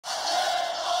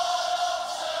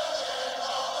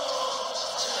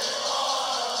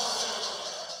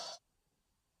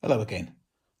Hello again.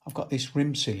 I've got this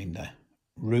rim cylinder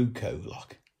Ruko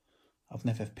lock. I've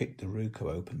never picked the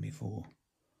Ruko open before.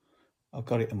 I've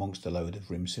got it amongst a load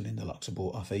of rim cylinder locks I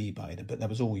bought off eBay, but there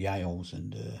was all Yales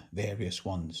and various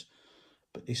ones.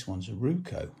 But this one's a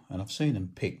Ruko, and I've seen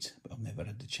them picked, but I've never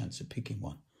had the chance of picking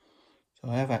one.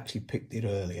 So I have actually picked it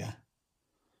earlier.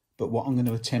 But what I'm going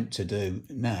to attempt to do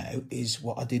now is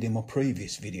what I did in my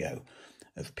previous video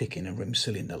of picking a rim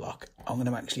cylinder lock. I'm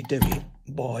going to actually do it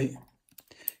by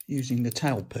using the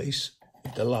tailpiece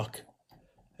of the lock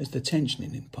as the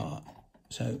tensioning part.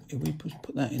 So if we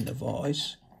put that in the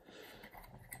vise,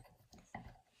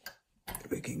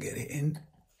 we can get it in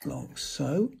like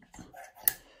so.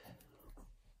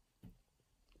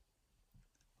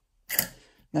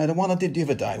 Now the one I did the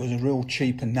other day was a real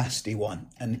cheap and nasty one,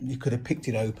 and you could have picked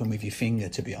it open with your finger,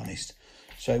 to be honest.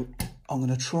 So I'm going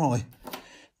to try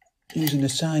using the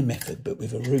same method but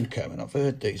with a Ruko, and I've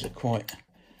heard these are quite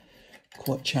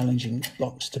challenging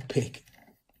locks to pick.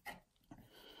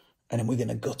 And then we're going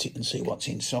to gut it and see what's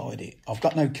inside it. I've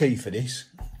got no key for this,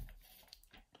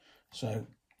 so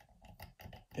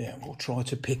yeah, we'll try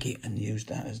to pick it and use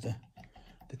that as the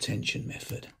tension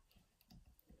method.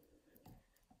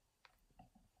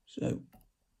 So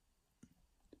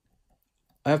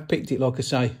I have picked it, like I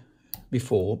say,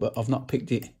 before, but I've not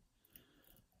picked it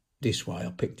this way.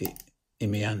 I picked it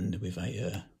in my hand with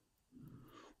a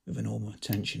normal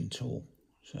tension tool.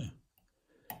 So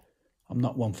I'm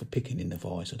not one for picking in the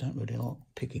vise. I don't really like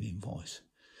picking in vise.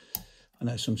 I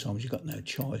know sometimes you've got no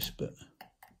choice, but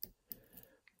I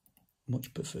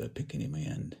much prefer picking in my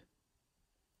hand.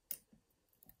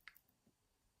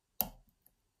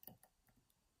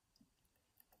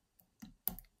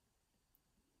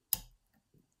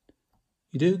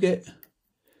 You do get,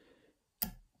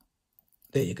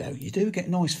 there you go, you do get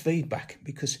nice feedback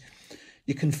because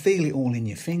you can feel it all in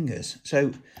your fingers.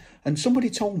 So, and somebody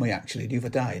told me actually the other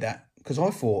day that, because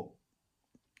I thought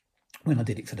when I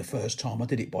did it for the first time, I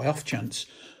did it by off chance,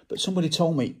 but somebody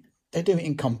told me they do it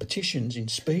in competitions, in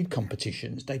speed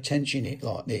competitions, they tension it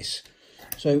like this.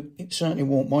 So it certainly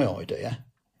wasn't my idea.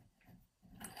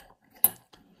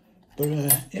 But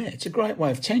yeah, it's a great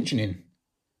way of tensioning.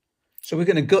 So we're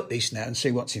going to gut this now and see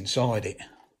what's inside it.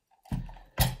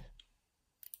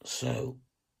 So,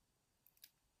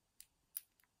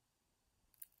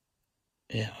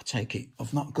 yeah, I take it.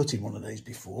 I've not gutted one of these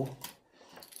before.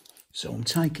 So I'm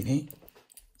taking it.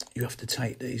 You have to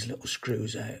take these little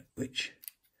screws out, which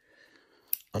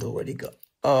I'd already got.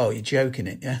 Oh, you're joking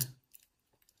it, yeah?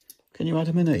 Can you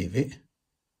Adam and Eve it?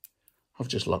 I've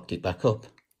just locked it back up.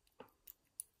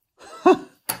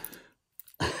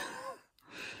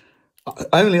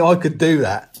 Only I could do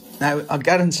that. Now, I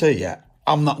guarantee you,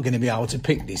 I'm not going to be able to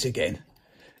pick this again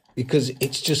because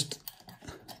it's just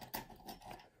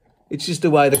the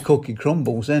way the cookie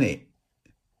crumbles, isn't it?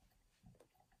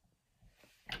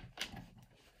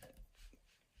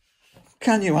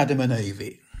 Can you Adam and Eve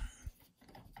it?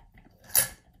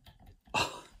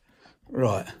 Oh,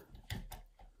 right.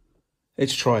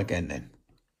 Let's try again then.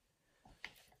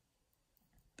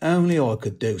 Only I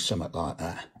could do something like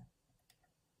that.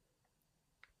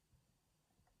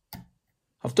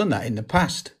 I've done that in the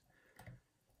past.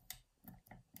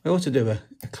 I ought to do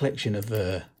a collection of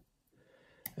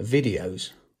videos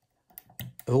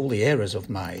of all the errors I've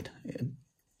made. It'd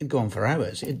go on for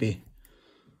hours. It'd be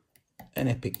an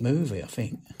epic movie, I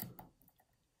think.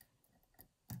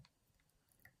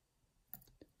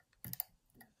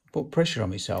 Put pressure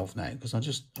on myself now because I've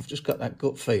just got that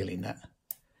gut feeling that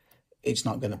it's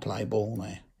not going to play ball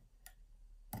now.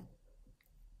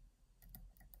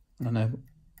 And I know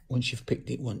once you've picked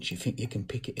it once, you think you can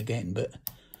pick it again, but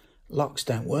locks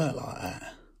don't work like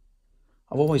that.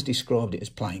 I've always described it as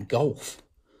playing golf.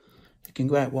 You can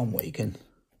go out one week and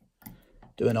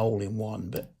do an hole-in-one,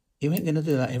 but you ain't going to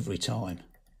do that every time.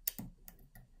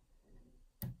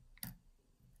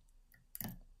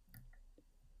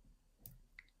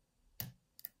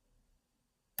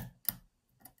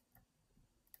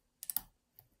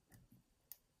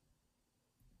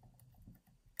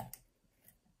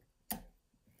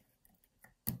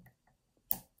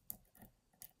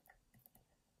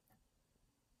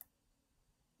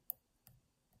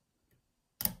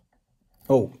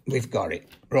 Oh, we've got it.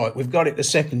 Right, we've got it the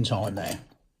second time now.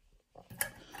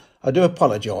 I do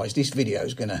apologise. This video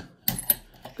is gonna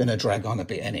drag on a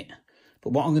bit, innit?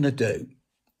 But what I'm going to do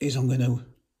is I'm going to...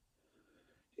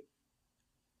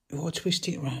 If I twist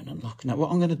it around and lock... Now,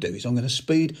 what I'm going to do is I'm going to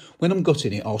speed... When I'm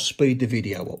gutting it, I'll speed the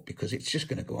video up because it's just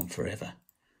going to go on forever.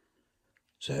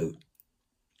 So,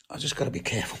 I just got to be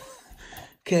careful.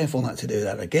 Careful not to do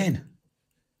that again.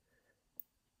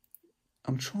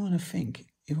 I'm trying to think,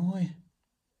 if I...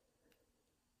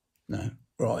 No,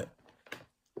 right.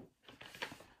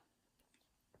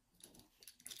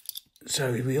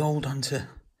 So if we hold onto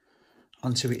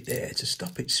it there to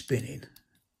stop it spinning,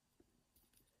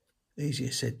 easier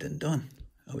said than done.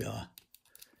 There we are.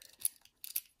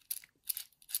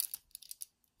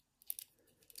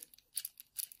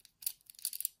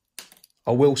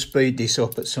 I will speed this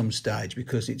up at some stage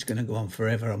because it's going to go on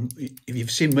forever. If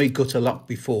you've seen me gut a lock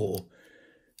before,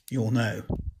 you'll know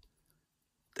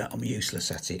that I'm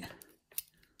useless at it.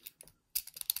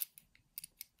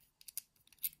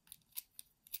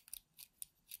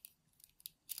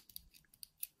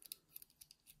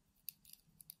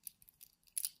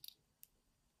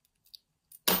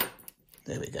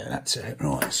 There we go, that's it.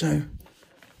 Right, so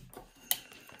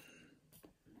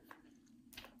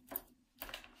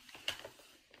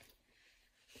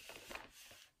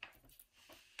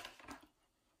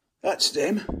that's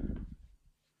them.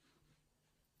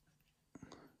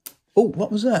 Oh,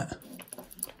 what was that?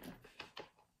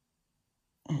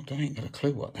 Oh, I ain't got a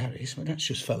clue what that is, but that's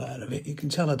just fell out of it. You can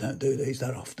tell I don't do these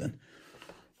that often.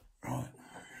 Right.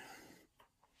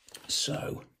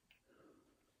 So.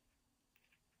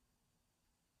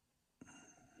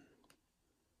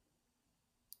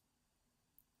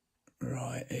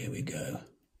 Right, here we go.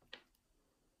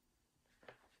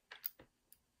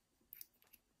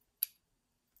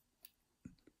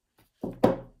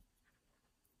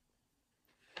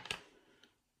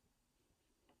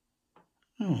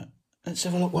 Alright, let's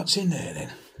have a look what's in there then.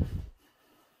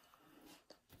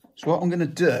 So what I'm going to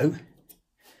do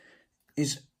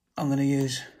is I'm going to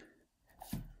use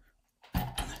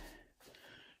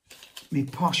my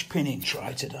posh pinning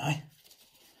tray today.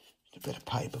 Just a bit of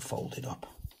paper folded up.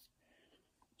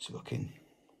 See if I can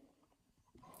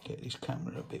get this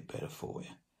camera a bit better for you.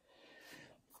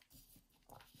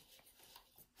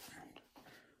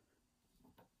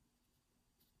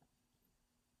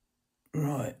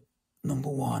 Right, number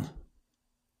one.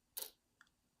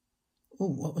 Oh,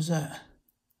 what was that?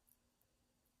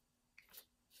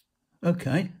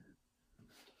 Okay.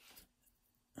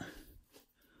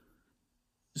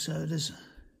 So there's...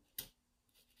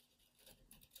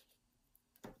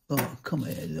 Oh, come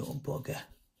here, little bugger.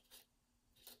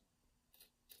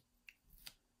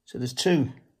 So there's two.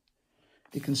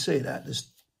 You can see that.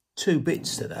 There's two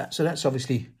bits to that. So that's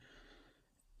obviously...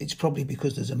 It's probably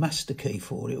because there's a master key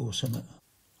for it or something.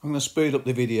 I'm going to speed up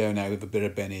the video now with a bit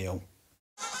of Benny Hill.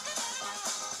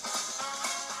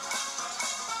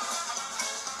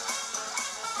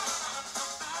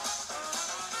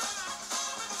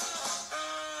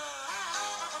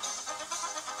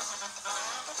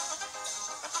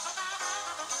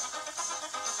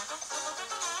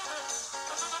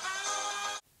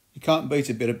 You can't beat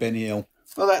a bit of Benny Hill.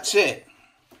 Well, that's it.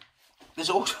 There's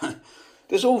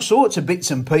all sorts of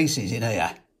bits and pieces in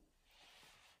here.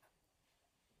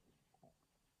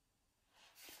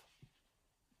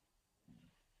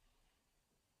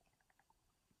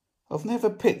 I've never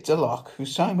picked a lock with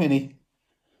so many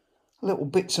little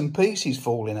bits and pieces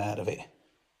falling out of it.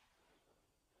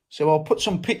 So I'll put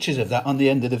some pictures of that on the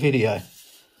end of the video.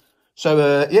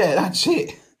 So, yeah, that's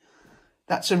it.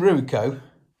 That's a Ruko,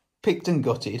 picked and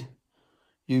gutted,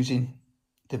 using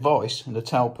the vice and the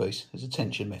tailpiece as a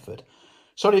tension method.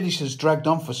 Sorry this has dragged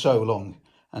on for so long.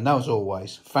 And as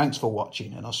always, thanks for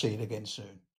watching, and I'll see you again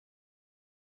soon.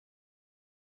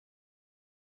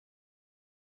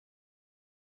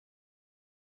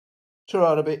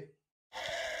 Ta-ra a bit.